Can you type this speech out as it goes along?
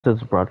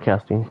Says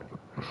broadcasting.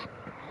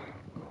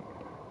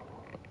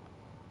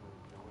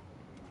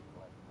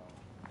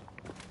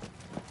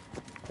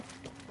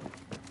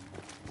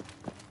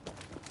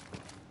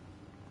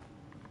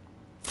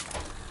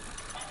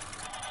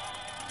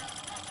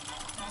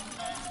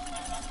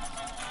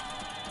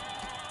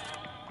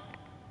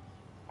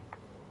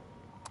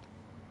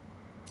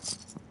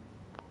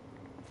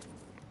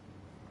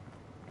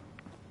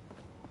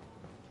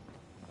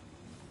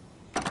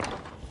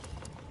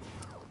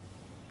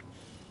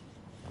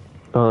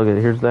 Oh, look,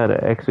 here's that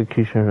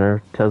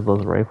Executioner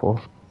Tesla's rifle.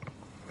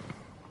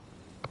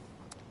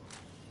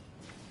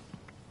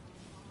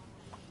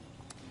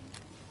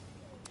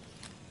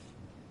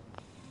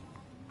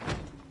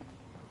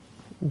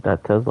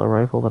 That Tesla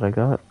rifle that I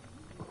got.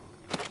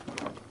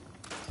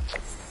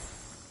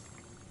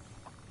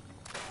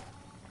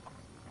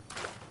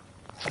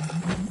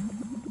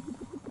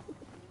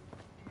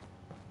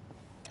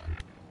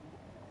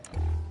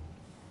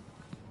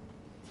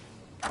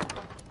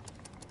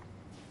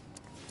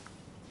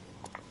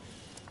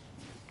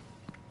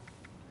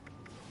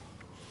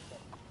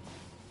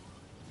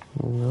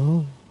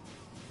 No.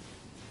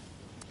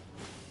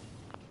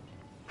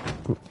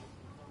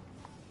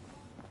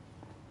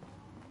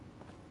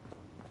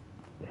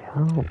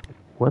 How?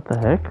 What the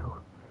heck?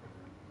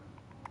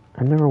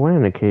 I never went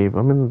in a cave.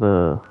 I'm in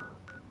the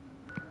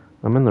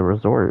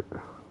resort.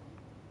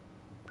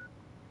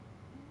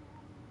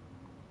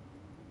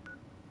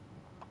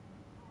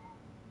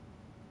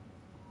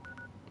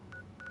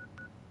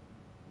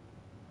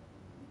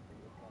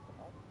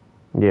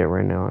 Yeah,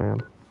 right now I am.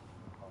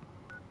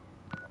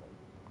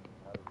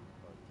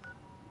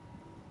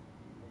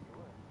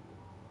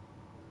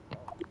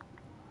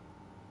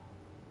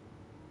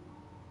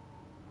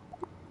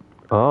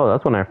 Oh,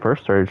 that's when I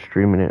first started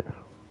streaming it.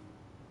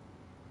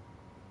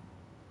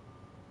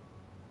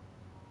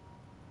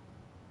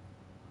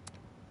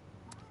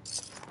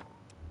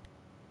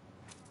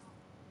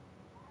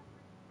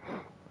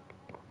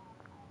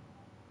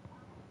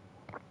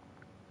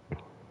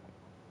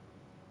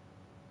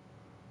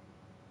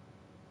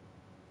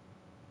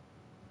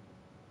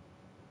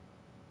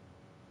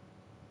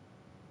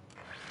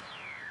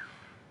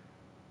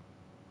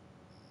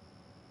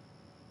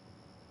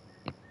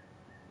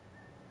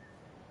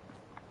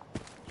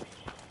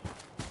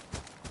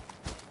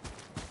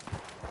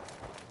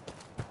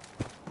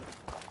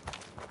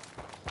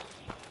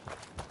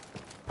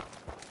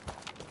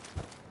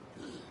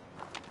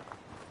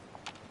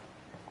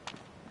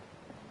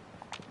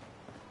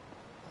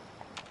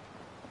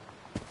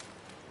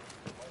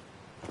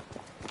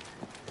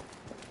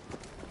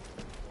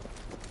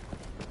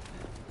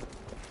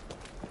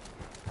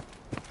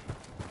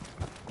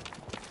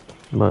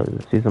 But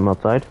see some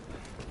outside?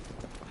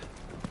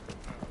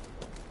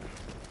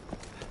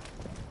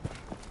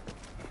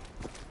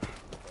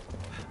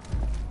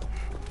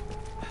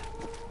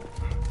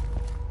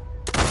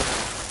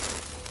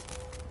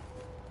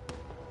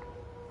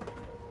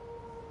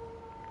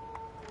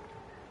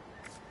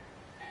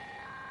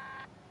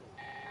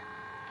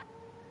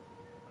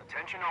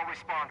 Attention all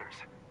responders.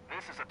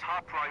 This is a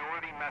top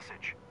priority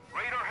message.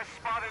 Radar has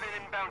spotted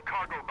an inbound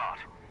cargo bot.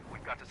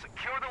 We've got to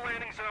secure the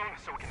landing zone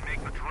so we can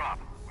make the drop.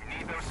 We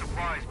need those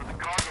supplies, but the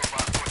cargo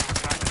bot's going to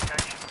attract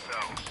attention, so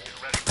get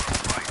ready for a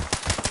fight.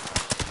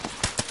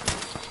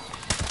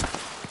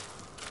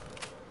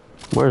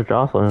 Where's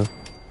Jocelyn?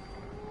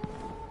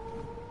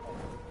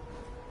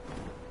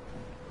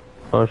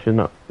 Oh, she's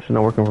not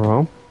working from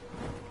home?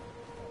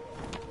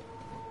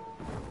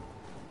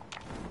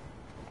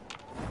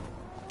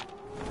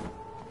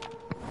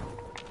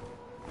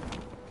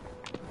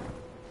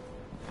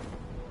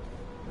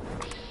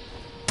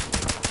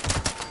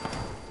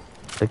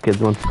 The kids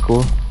went to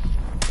school?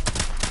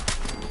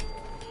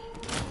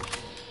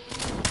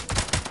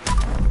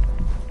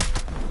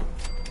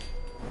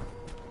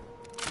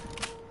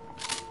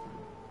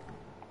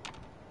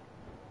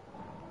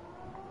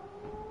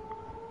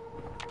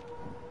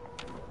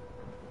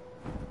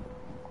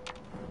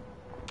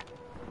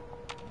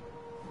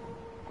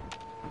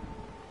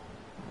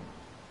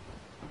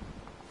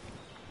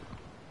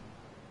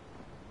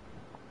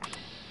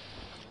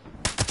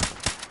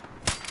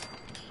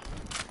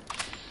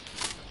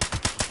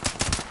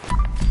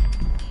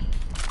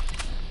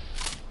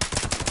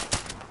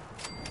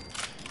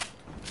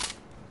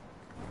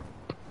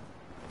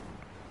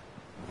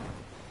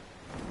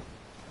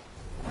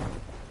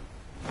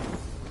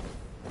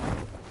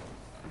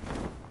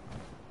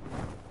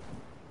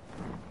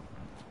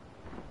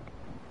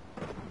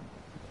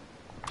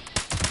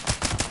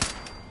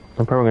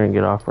 I'm probably gonna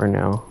get off right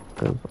now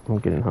because I'm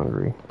getting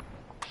hungry.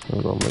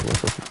 I'm gonna go make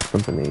myself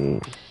something to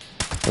eat.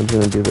 I'm just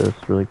gonna do this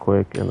really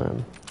quick and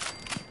then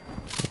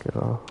get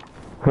off.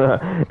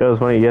 It was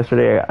funny.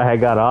 Yesterday I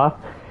got off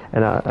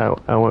and I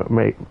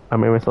made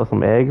myself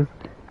some eggs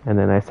and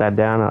then I sat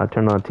down and I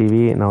turned on the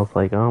TV and I was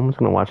like, oh, I'm just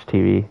gonna watch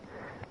TV.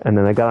 And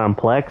then I got on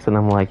Plex and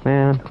I'm like,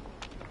 man,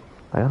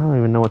 I don't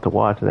even know what to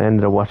watch. And I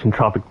ended up watching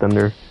Tropic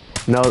Thunder.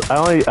 No, I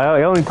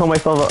only told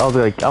myself I was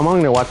like, I'm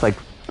only gonna watch like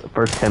the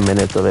first 10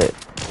 minutes of it.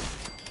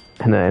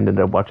 And I ended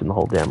up watching the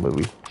whole damn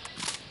movie.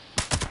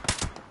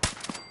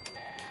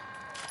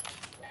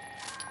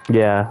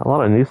 Yeah, a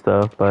lot of new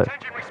stuff, but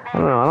I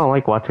don't know. I don't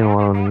like watching a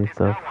lot of new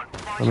stuff.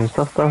 I mean,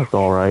 stuff's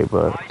alright,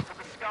 but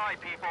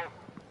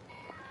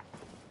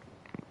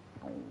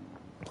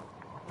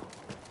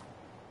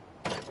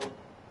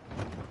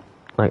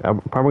like,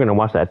 I'm probably gonna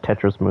watch that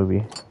Tetris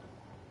movie.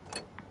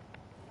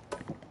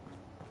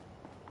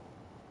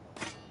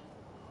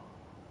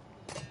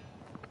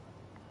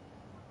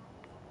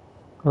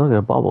 Oh, look at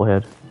a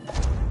bobblehead.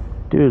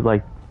 Dude,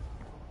 like,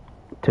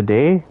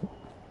 today,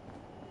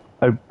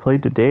 I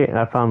played today and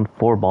I found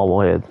 4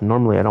 bobbleheads.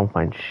 Normally I don't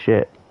find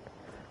shit.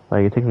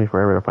 Like, it takes me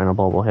forever to find a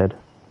bobblehead.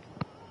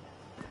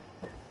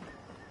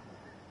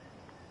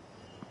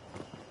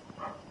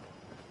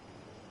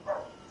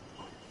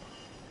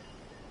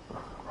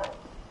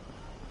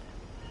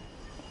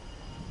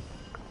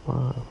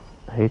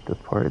 I hate this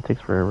part. It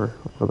takes forever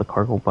for the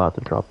cargo bot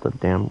to drop the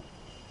damn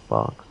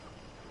box.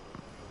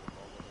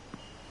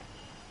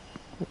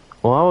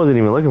 Well, I wasn't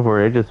even looking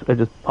for it. It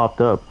just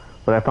popped up.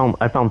 But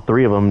I found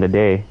 3 of them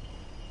today.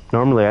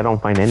 Normally I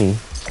don't find any.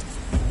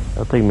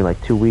 It'll take me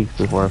like 2 weeks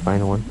before I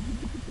find one.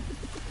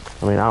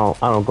 I mean, I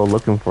don't go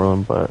looking for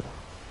them, but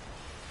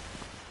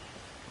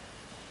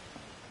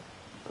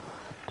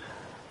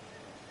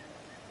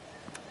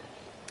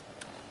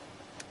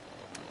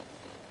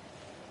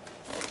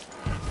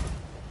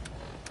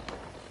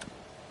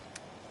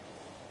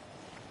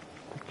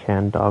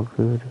canned dog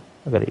food.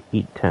 I gotta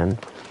eat 10.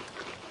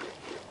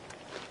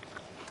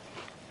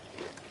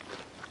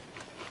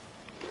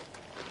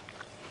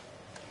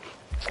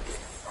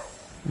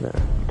 There,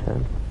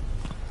 10.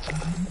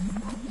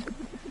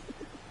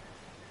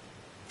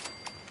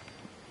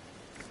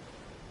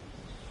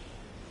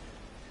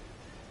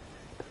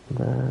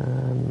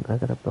 Then I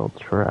gotta build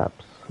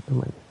traps in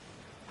my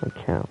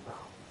camp.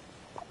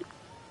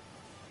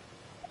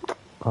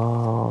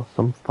 Oh,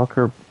 some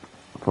fucker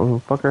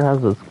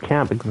has this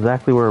camp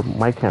exactly where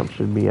my camp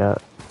should be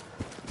at.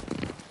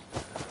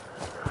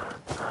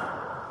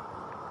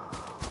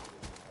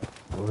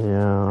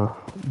 Yeah,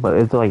 but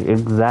it's like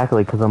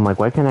exactly because I'm like,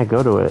 why can't I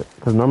go to it?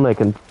 Because normally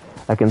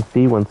I can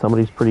see when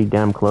somebody's pretty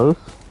damn close,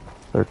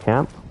 their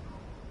camp.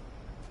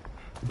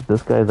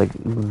 This guy's like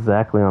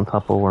exactly on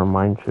top of where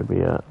mine should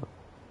be at.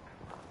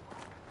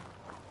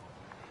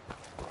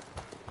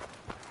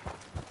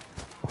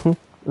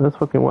 That's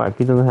fucking whack.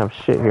 He doesn't have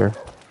shit here.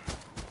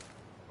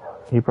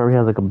 He probably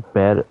has like a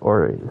bed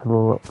or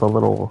the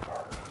little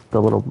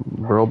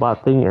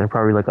robot thing, and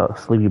probably like a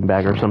sleeping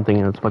bag or something,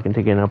 and it's fucking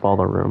taking up all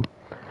the room.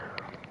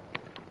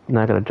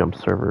 Now I gotta jump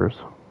servers.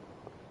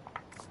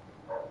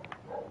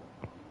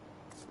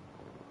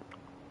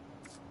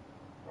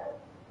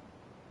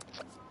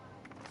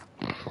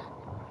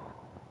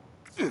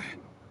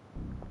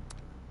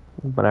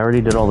 But I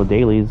already did all the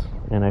dailies,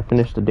 and I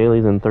finished the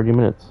dailies in 30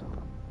 minutes.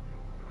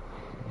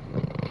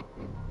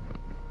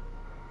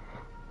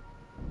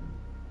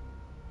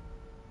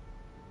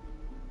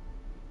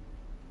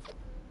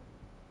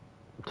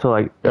 So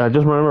like,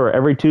 just remember,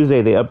 every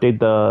Tuesday they update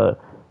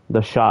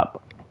the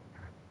shop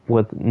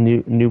with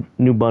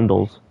new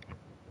bundles.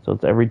 So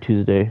it's every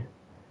Tuesday,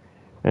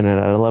 and then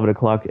at 11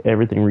 o'clock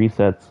everything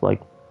resets.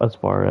 Like as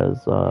far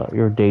as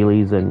your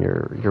dailies and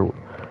your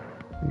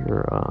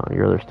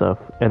other stuff,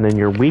 and then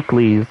your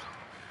weeklies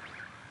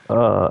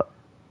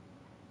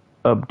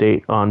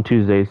update on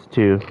Tuesdays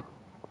too.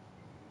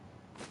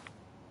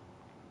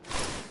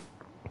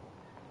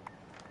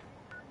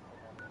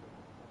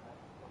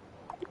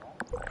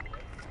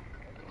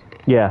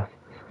 Yeah.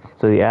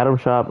 So the Atom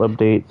Shop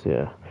updates,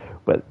 yeah.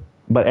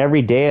 But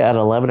every day at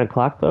 11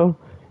 o'clock though,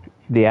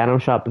 the Atom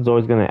Shop is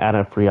always going to add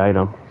a free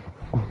item.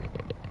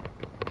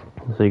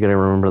 So you got to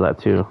remember that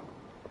too.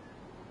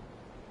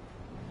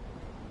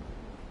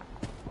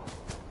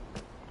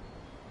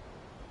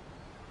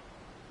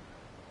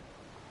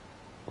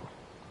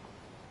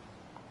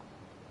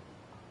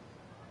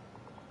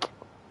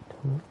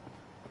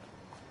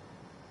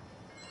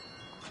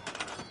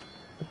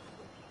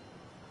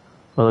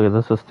 Oh, look at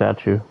this, a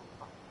statue.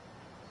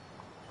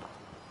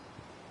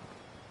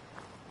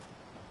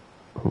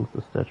 What's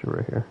the statue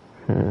right here?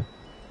 Yeah.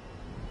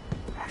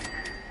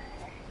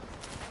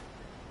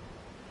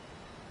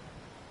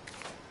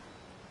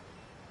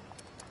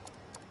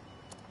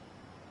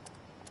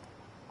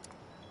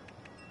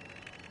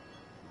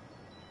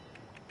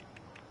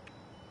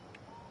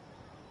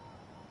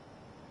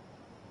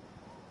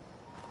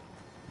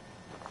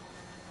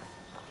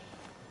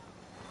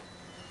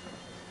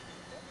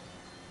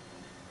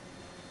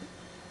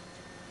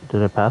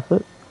 Did I pass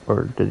it?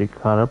 Or did it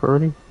caught up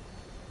already?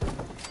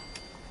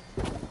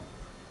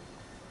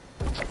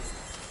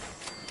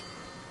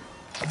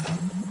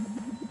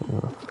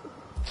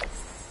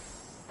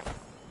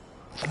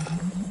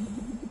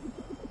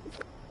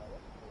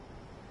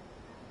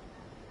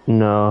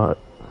 No.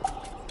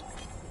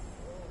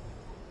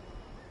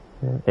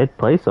 It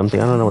plays something.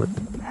 I don't know what it...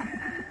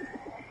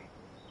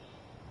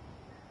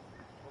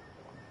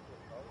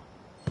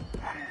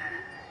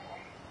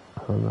 I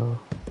don't know.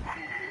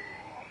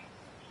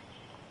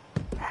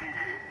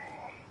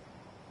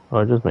 Oh,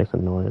 it just makes a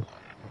noise.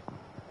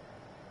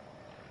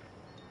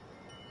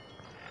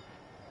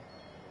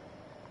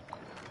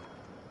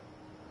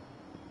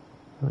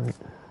 Alright.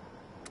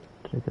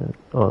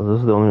 Oh, this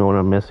is the only one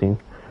I'm missing.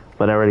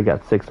 But I already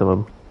got 6 of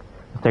them.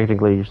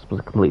 Technically, you're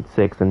supposed to complete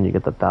 6 and you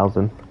get the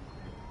 1,000.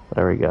 But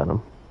I already got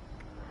them.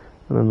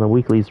 And then the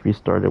weeklies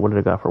restarted. What did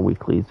I got for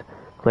weeklies?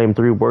 Claim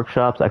 3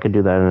 workshops. I could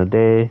do that in a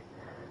day.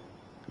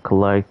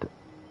 Collect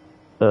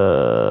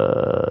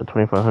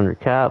 2,500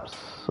 caps.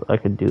 I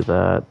could do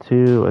that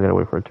too. I gotta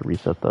wait for it to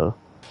reset though.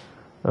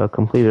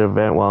 Complete an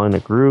event while in a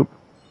group.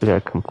 We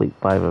gotta complete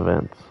 5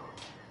 events.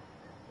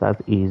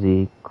 That's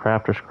easy.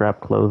 Craft or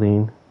scrap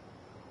clothing,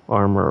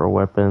 armor or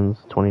weapons.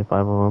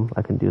 25 of them.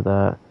 I can do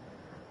that.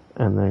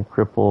 And then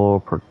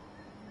cripple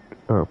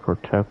or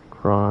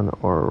protectron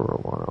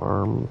or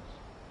arms.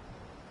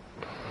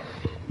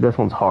 This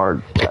one's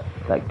hard.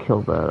 That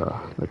killed the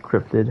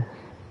cryptid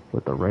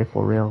with the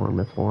rifle rail or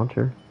missile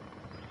launcher.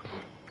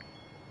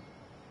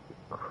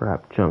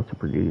 Crap junk to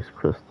produce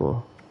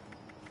crystal.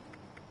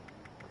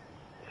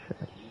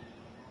 Shit.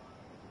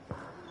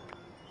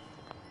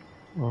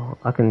 Well,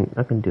 I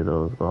can do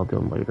those, but I'll do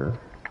them later.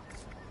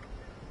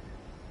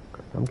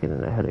 I'm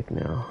getting a headache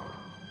now.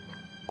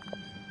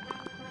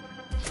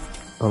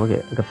 Oh, look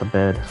at, I got the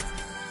bed.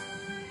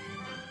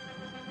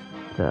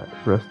 That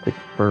rustic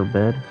fur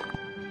bed.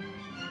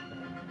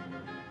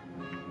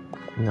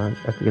 Now I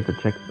have to get this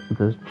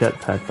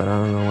jetpack, but I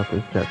don't know what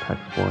this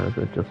jetpack's for. Is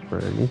it just for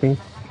anything?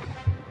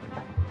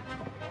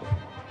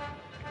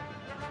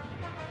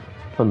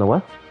 From the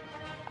west?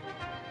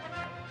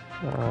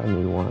 I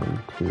need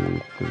 1,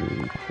 2,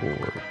 3,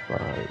 4,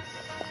 5,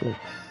 6,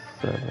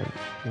 7,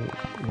 8,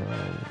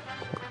 9,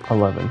 10,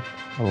 11.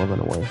 11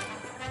 away.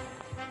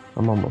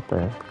 I'm almost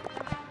there.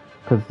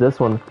 Because this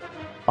one,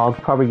 I'll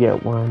probably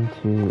get 1,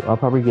 2, I'll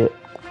probably get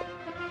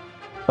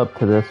up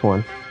to this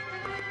one.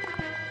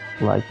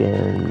 Like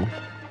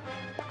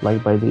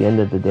by the end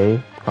of the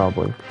day,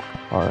 probably.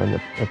 Or end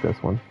up at this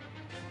one.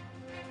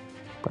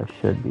 I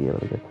should be able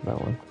to get to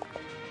that one.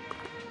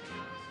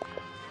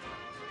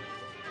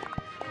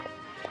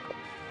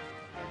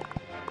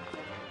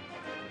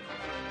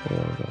 There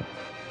we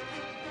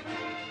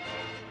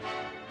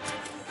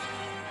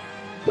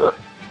go.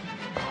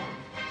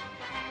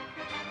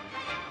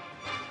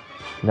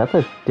 That's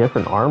a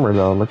different armor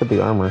though. Look at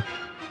the armor.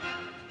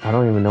 I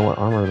don't even know what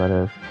armor that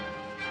is.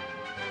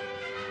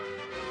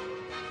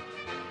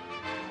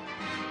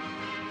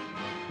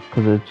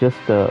 Because it's just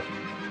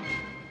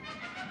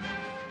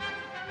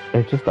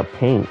a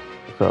paint,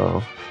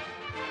 so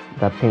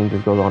that paint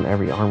just goes on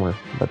every armor.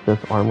 But this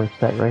armor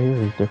set right here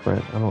is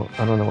different. I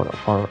don't know what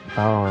power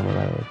armor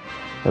that is.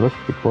 It looks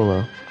pretty cool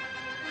though.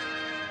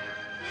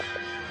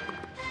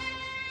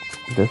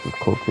 This is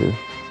cool too.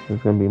 This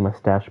is gonna be my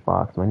stash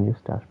box, my new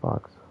stash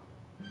box.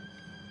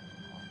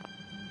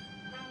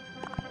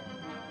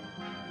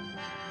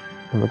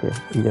 And look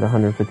at, you get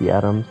 150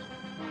 atoms.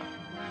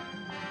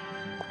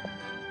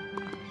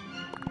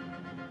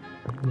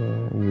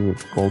 And you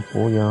get gold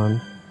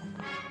bullion.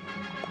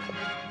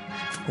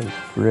 And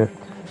script.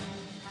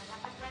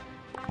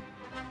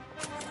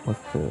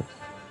 What's this?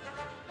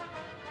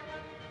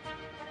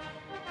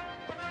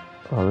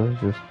 Oh, this is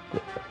just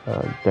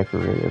a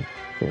decorative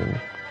thing.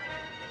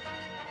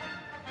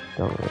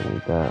 Don't really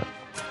need that.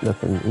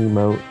 That's an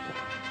emote.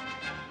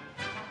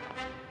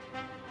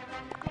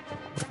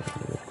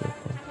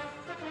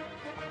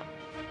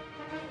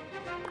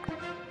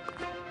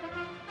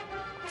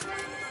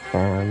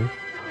 Fans.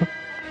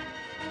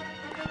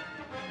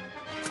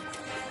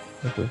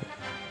 This is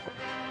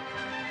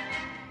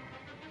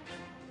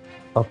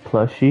a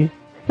plushie.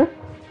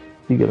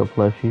 You get a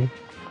plushie.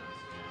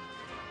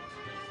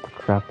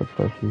 Craft a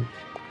plushie.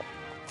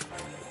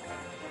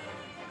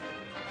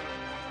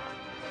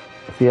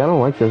 See, I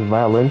don't like this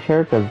violin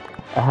chair because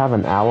I have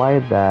an ally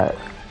that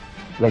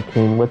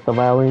came with the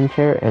violin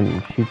chair,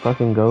 and she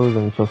fucking goes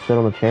and she'll sit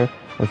on the chair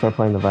and start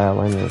playing the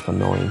violin, and it's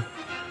annoying.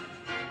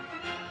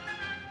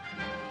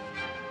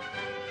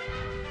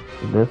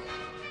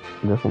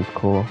 This one's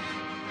cool.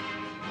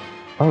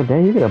 Oh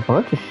dang, you get a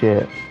bunch of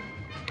shit.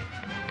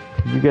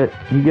 You get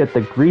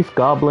the Grease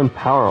Goblin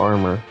power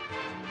armor.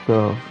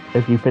 So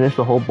if you finish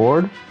the whole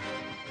board,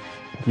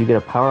 you get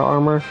a power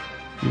armor.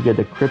 You get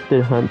the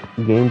Cryptid Hunt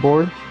game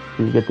board.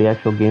 So you get the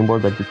actual game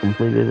board that you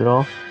completed it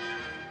all.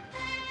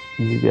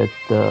 You get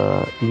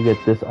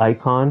this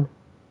icon,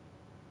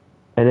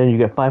 and then you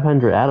get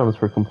 500 atoms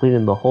for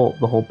completing the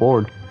whole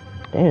board.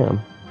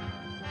 Damn.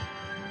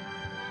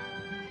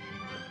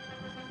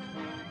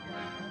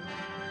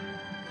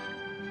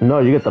 No,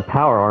 you get the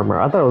power armor.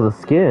 I thought it was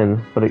a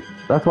skin, but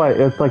that's why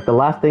it's like the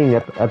last thing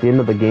at the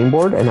end of the game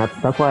board, and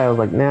that's why I was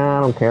like, nah,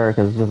 I don't care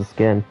because it's just a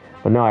skin.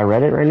 But no, I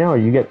read it right now.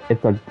 You get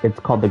it's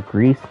called the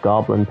Grease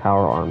Goblin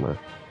power armor,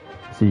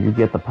 so you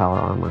get the power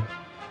armor.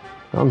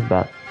 Sounds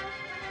bad.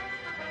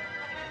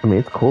 I mean,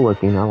 it's cool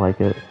looking. I like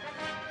it.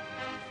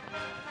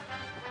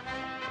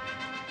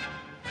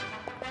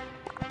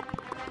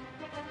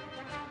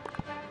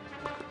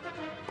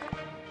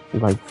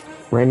 Like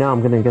right now,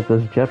 I'm gonna get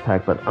this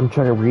jetpack, but I'm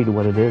trying to read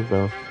what it is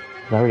though.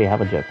 I already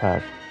have a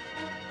jetpack.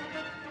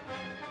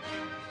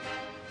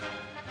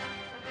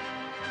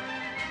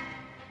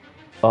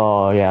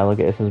 Oh yeah, look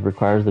at it. It says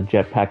requires the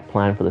jetpack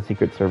plan for the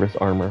Secret Service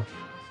armor,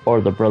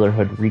 or the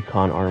Brotherhood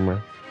Recon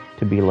armor,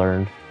 to be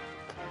learned.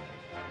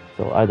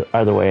 So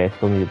either way, I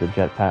still needed the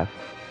jetpack.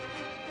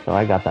 So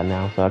I got that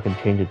now, so I can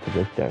change it to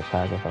this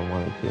jetpack if I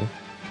wanted to.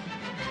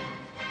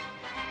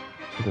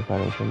 This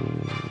item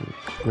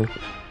can,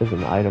 this is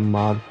an item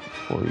mod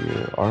for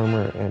your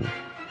armor and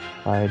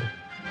side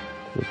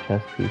to the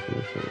chest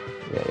pieces. So,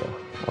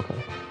 yeah,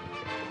 okay.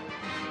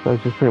 So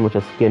it's just pretty much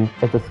a skin.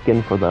 It's a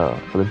skin for the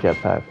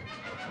jetpack.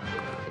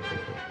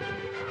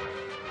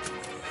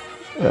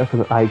 That's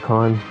an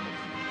icon.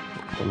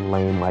 A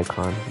lame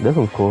icon. This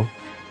one's cool.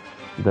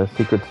 The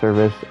Secret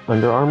Service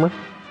Under Armour.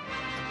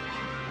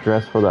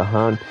 Dress for the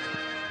hunt.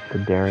 The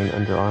daring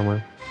Under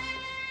Armour.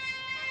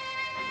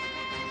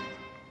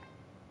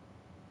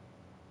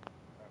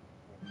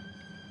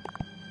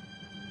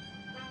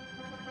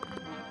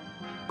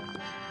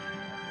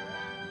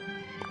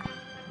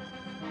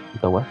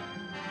 The what?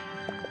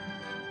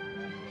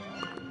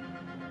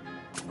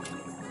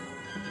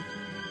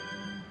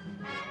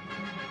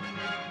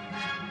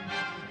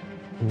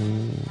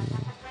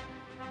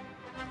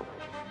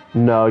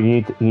 No,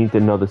 you need to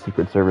know the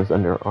Secret Service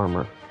Under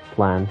Armour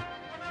plan.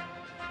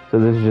 So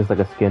this is just like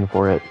a skin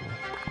for it.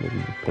 Maybe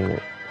just paint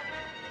it.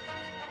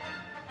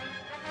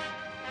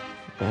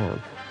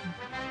 Damn.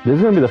 This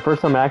is gonna be the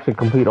first time I actually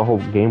complete a whole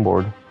game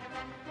board.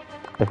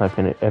 If I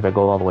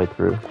go all the way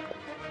through.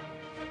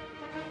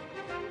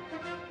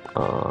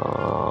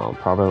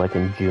 Probably like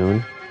in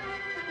June.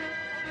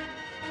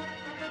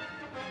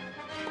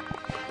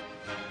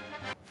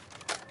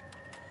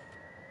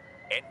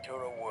 Enter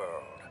a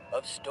world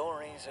of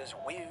stories as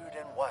weird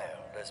and wild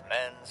as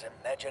man's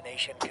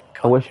imagination can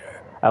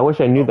conjure. I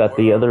wish I knew that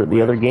the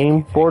other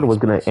game board was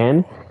gonna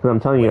end, because I'm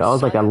telling you, I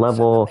was like at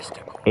level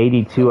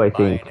 82, I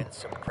think.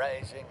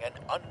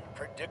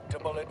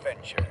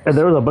 And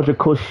there was a bunch of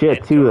cool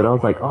shit too, and I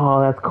was like, oh,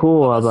 that's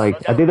cool. I was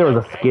like, I think there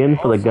was a skin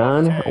for the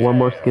gun, one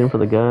more skin for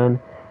the gun.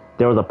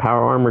 There was a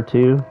power armor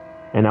too,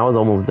 and I was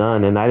almost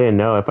done. And I didn't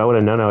know. If I would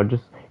have known, I would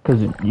just,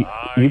 because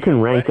you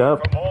can rank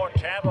up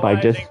by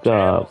just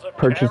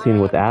purchasing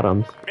with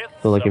atoms.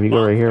 So like if you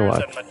go right here,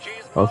 watch,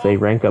 I'll say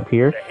rank up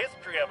here,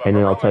 and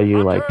then I'll tell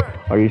you like,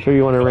 are you sure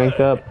you want to rank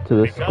up to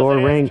the score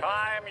rank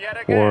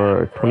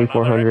for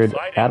 2400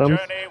 atoms?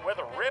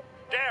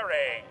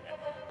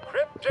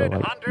 So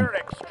like,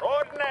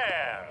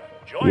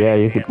 yeah,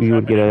 you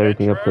would get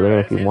everything up to there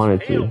if you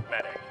wanted to.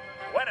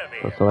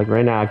 So like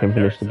right now I can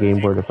finish the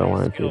game board if I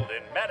wanted to,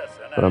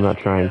 but I'm not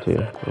trying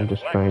to. I'm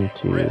just trying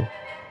to. And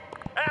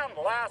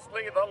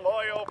lastly, the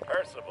loyal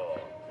Percival.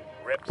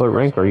 What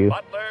rank are you?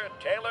 Butler,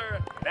 Taylor,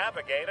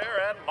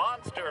 Navigator, and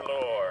Monster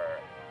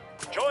Lure.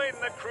 Join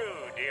the crew,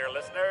 dear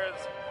listeners,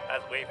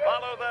 as we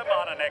follow them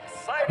on an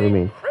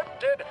exciting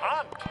cryptid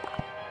hunt.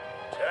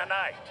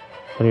 Tonight,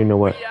 I don't even know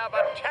what. we have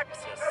a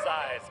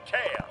Texas-sized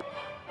tale.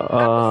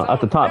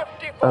 At the top,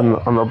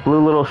 on the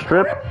blue little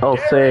strip, I'll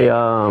say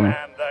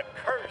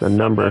the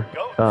number.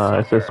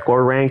 It says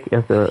score rank.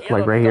 It's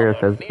like right here. It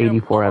says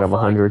 84 out of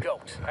 100.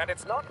 And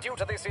it's not due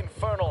to this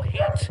infernal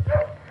heat.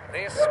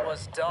 This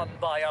was done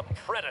by a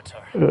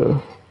predator.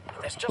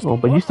 Oh,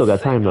 but you still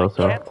got time though.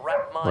 So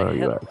where are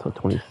you at? So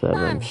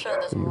 27. So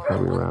you're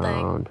probably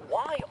around.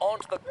 Why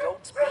aren't the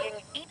goats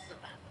being eaten?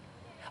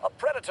 A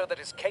predator that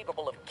is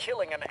capable of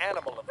killing an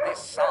animal of this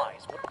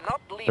size would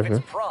not leave its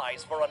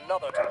prize for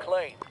another to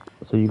claim.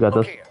 So you got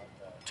this. Here,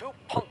 two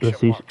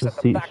puncture marks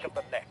at the back of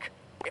the neck.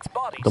 Its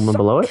body Someone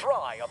below it?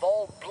 dry of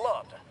all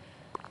blood.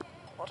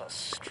 What a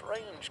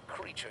strange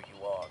creature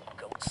you are,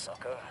 goat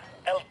sucker.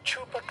 El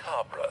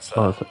Chupacabra,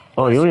 sir.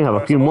 Oh, you only have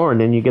a few more, and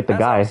then you get the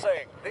guy.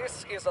 Saying,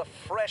 this is a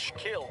fresh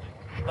kill.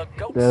 The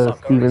goat The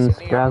sucker Steven is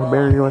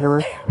Strasberg or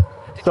whatever.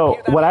 Did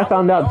So what I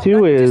found out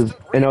too is,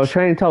 and I was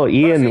trying to tell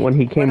Ian when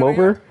he came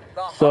over.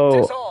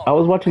 So I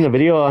was watching a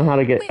video on how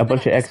to get a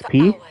bunch of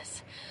XP.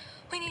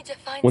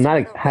 Well,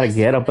 not how to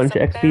get a bunch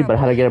of XP, but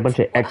how to get a bunch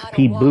of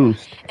XP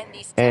boost.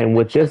 And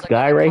with this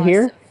guy right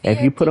here,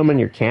 if you put him in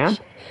your camp,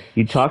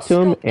 you talk to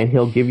him, and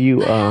he'll give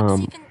you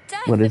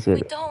what is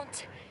it?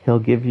 He'll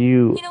give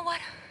you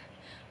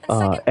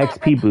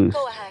XP boost.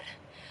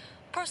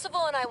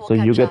 So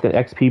you get the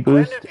XP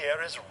boost,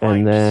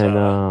 and then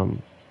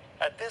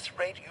at this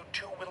rate, you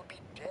two will be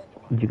dead.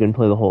 you can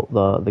play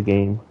the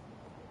game.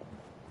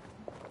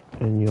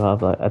 And you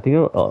have I think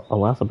it'll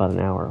last about an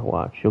hour.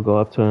 Watch, you'll go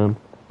up to him.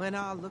 When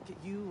I look at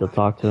you, you'll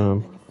talk to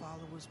him.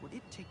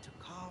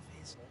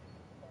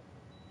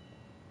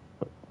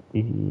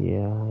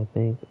 Yeah, I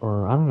think,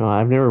 or I don't know.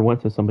 I've never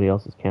went to somebody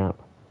else's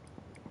camp.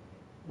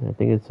 And I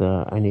think it's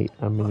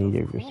I'm gonna need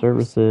your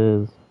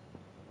services.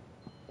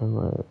 And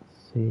let's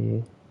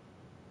see.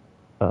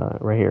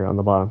 Right here on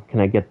the bottom. Can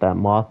I get that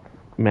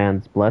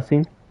Mothman's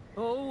blessing?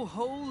 Oh,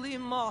 holy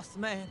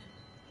Mothman,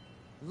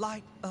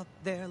 light up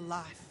their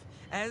life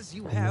as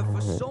you have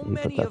for so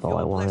many of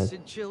your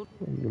blessed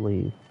children. You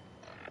leave,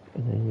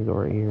 and then you go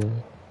right here.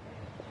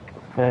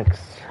 X,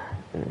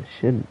 and it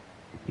should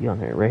be on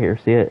there. Right here.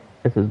 See it?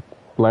 It says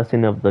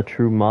Blessing of the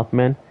True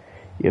Mothman.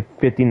 You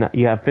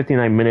have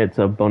 59 minutes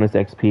of bonus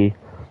XP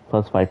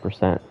plus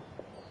 5%.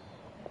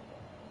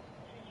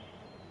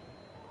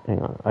 Hang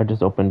on, I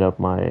just opened up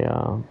my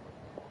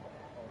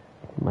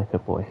my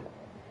Pip-Boy.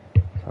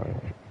 Sorry.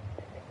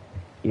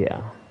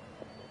 Yeah.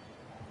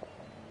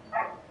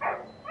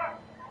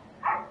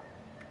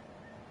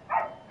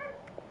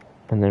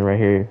 And then right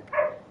here,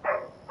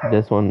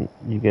 this one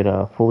you get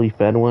a fully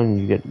fed one.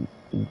 You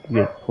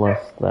get plus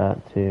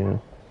that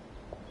too.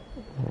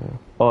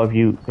 Oh, if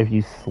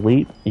you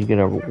sleep, you get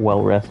a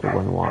well rested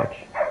one. Watch.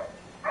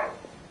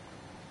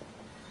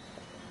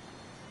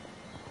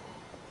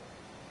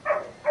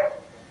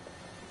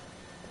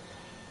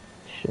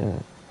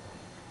 Shit.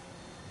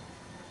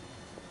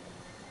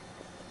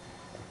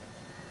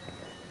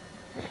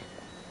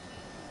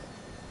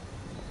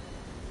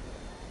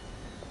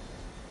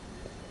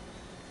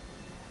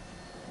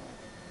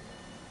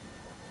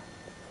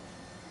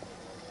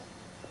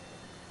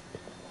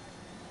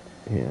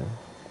 Yeah.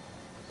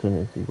 As soon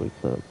as he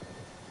wakes up.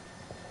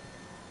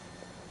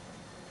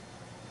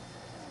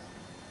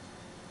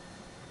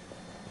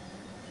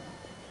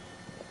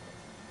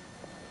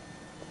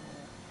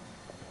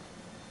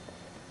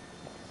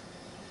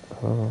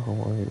 I don't know how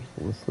long he was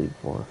supposed to sleep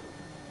for.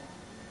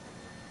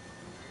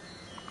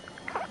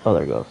 Oh,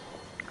 there it goes.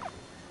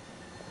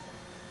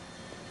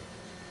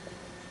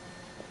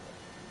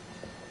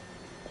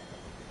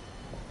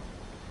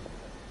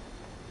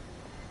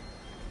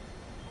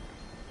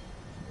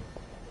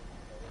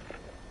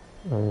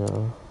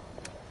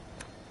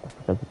 I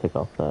forgot to take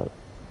off the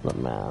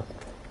mask.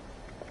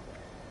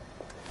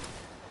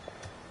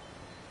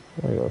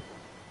 There he goes.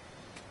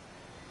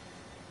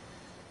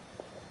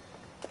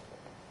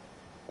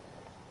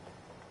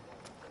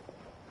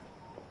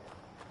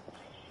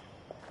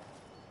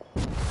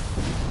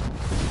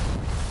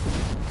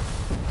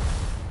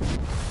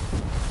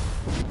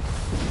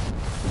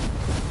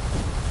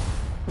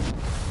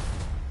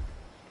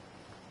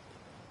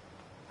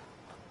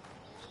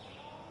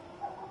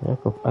 Yeah,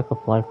 I could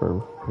fly for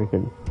a pretty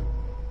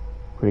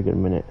good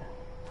minute.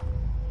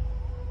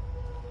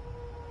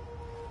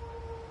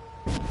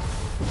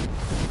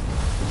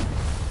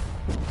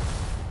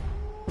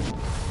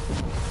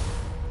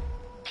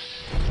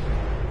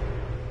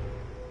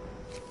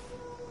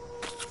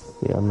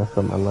 Yeah, I messed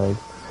up my leg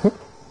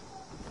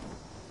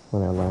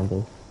when I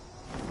landed.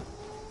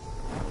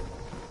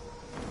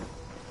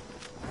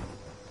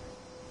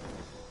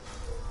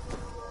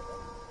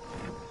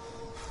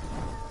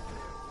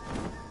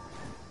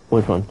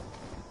 Which one?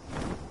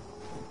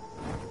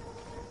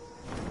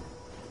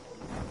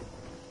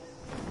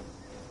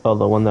 Oh,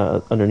 the one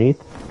that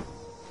underneath?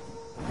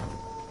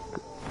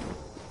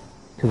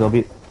 Because I'll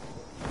be...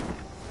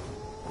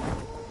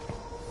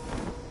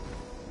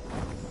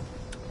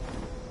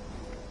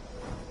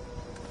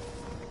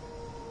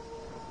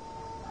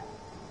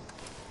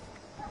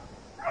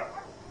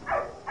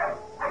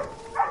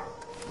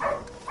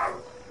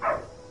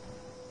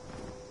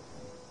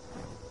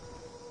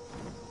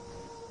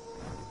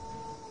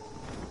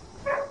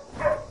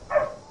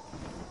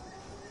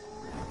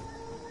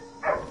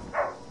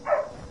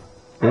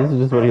 This is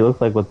just what he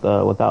looks like with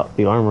without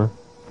the armor.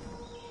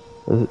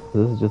 This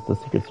is just the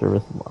Secret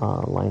Service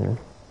liner.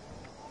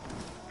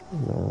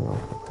 No.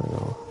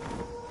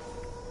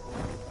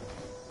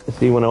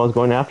 See, when I was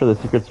going after the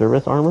Secret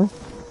Service armor,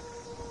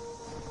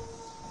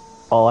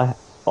 all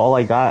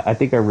I got, I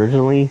think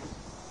originally,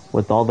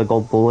 with all the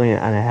gold bullion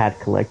and I had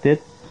collected,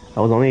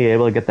 I was only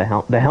able to get the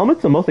helmet. The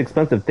helmet's the most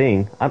expensive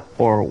thing,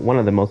 or one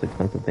of the most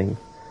expensive things.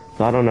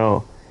 So I don't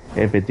know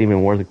if it's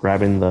even worth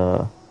grabbing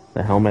the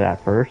helmet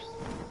at first.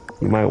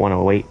 You might want to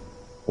wait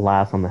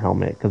last on the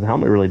helmet, because the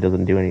helmet really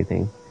doesn't do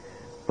anything.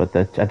 But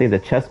I think the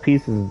chest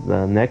piece is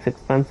the next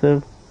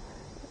expensive,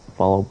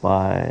 followed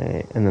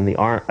by, and then the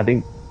arm, I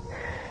think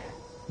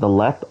the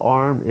left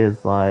arm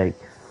is like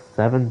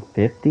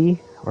 $750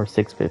 or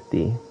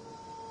 $650.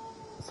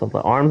 So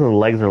the arms and the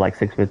legs are like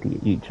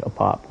 $650 each a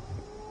pop.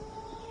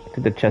 I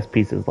think the chest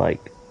piece is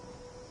like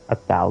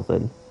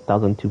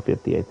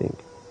 $1,250, I think.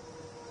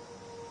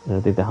 And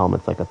I think the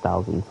helmet's like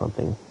 $1,000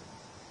 something.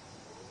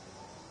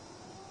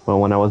 But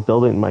when I was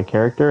building my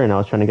character and I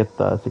was trying to get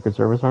the Secret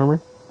Service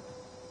armor,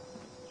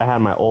 I had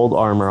my old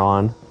armor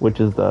on, which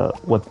is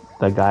what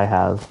the guy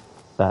has.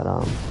 That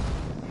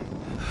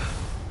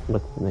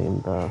what's his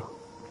name? That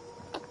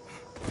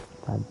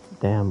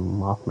damn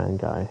Mothman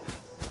guy.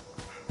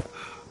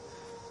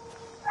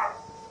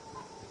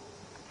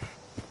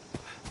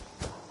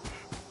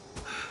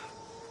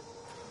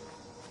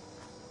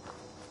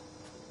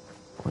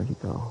 Where'd he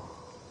go?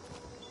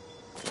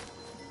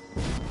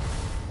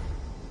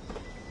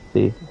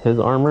 See, his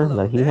armor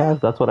that he has,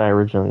 that's what I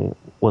originally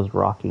was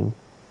rocking.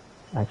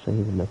 Actually,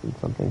 he's missing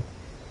something.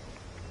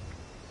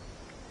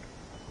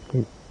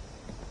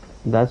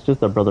 That's just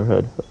the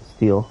Brotherhood of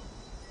Steel.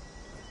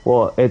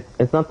 Well,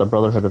 it's not the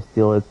Brotherhood of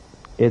Steel.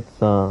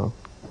 It's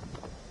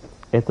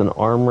an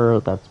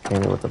armor that's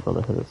painted with the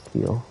Brotherhood of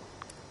Steel.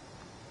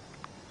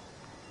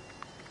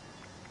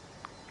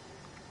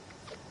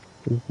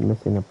 He's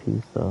missing a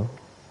piece though.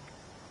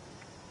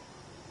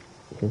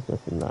 He's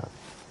missing that.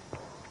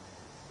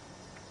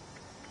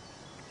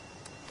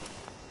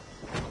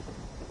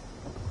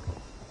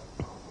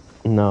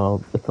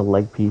 No, it's a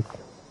leg piece.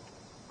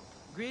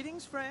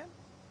 Greetings, friend.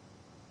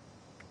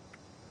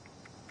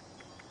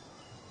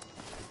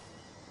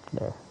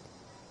 There.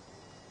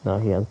 No,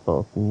 he has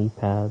both knee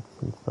pads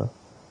and stuff.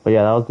 But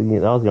yeah, that was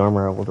the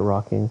armor I was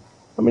rocking.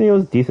 I mean, it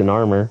was decent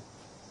armor,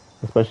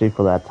 especially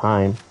for that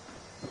time.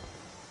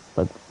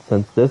 But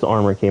since this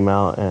armor came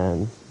out,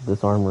 and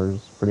this armor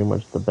is pretty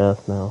much the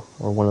best now,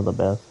 or one of the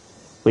best.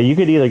 But you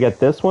could either get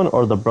this one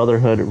or the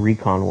Brotherhood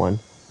Recon one.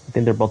 I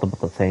think they're both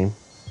about the same.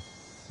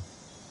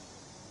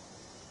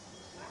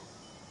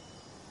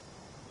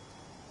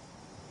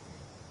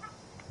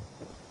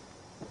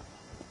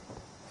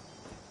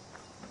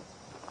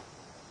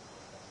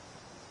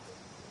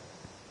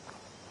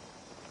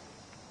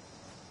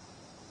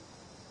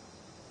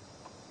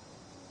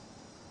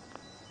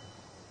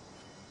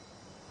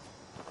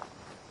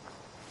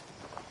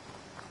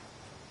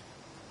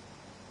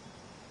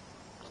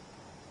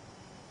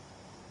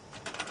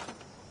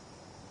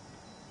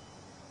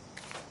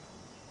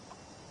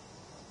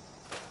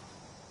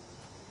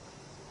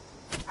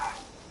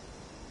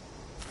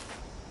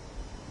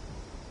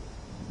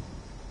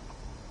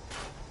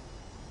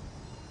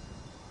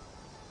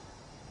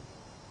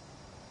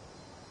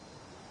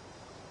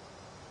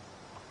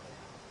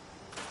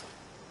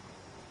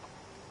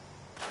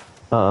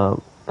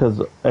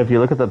 Because if you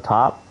look at the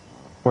top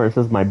where it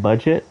says my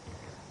budget,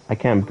 I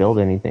can't build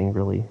anything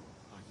really.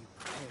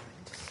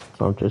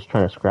 So I'm just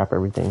trying to scrap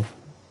everything.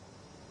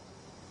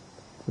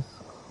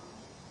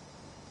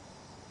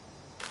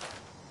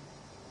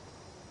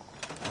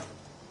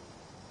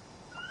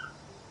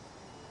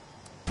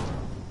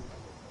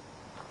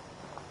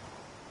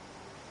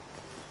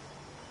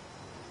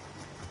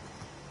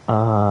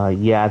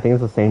 Yeah, I think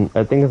it's the same.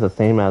 I think it's the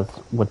same as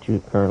what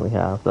you currently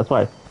have. That's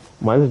why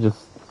mine is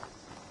just.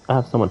 I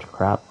have so much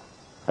crap.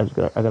 I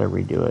gotta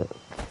redo it.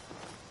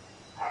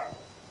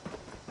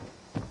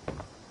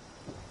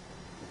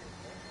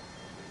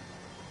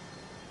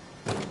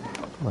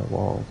 My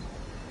walls.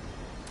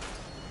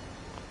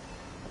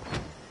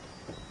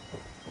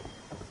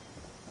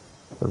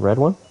 The red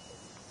one?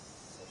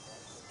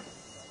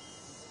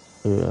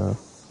 Yeah.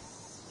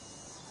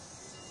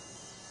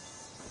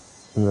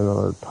 And then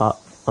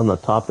on the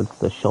top it's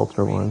the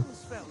shelter one.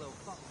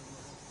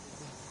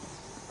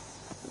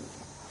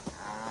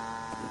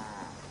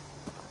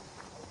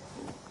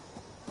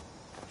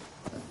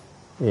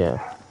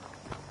 Yeah.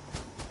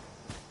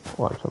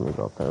 Watch, let me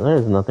go up there.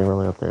 There's nothing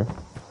really up there.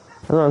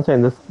 That's what I'm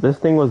saying. This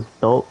thing was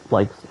built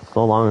like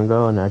so long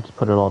ago, and I just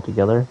put it all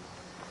together,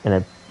 and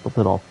I built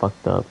it all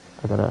fucked up.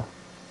 I gotta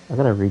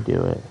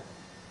redo it.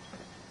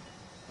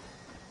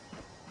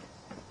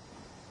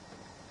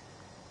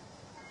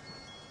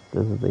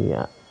 This is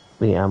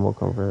the ammo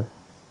converter.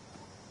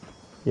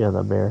 Yeah,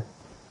 the bear.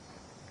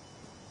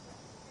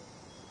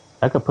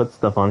 I could put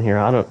stuff on here.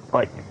 I don't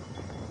like.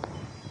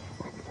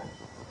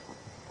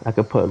 I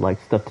could put like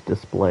stuff to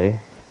display.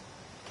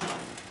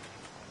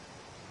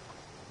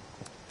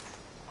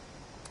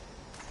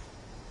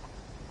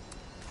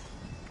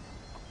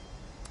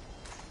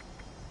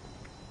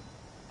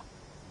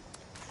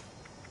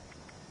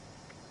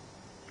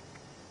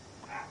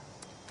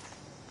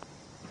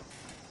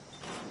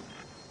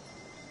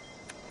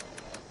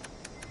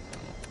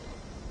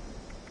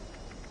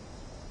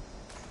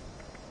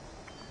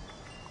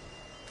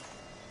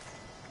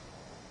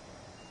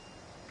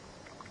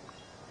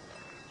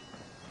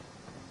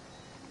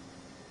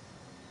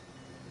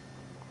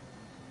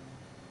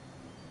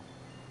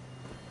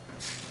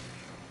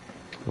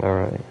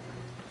 Alright.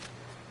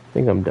 I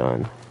think I'm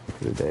done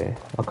for today.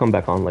 I'll come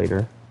back on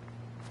later.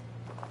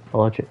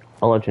 I'll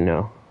let you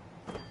know.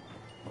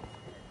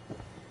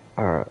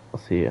 Alright, I'll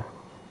see you.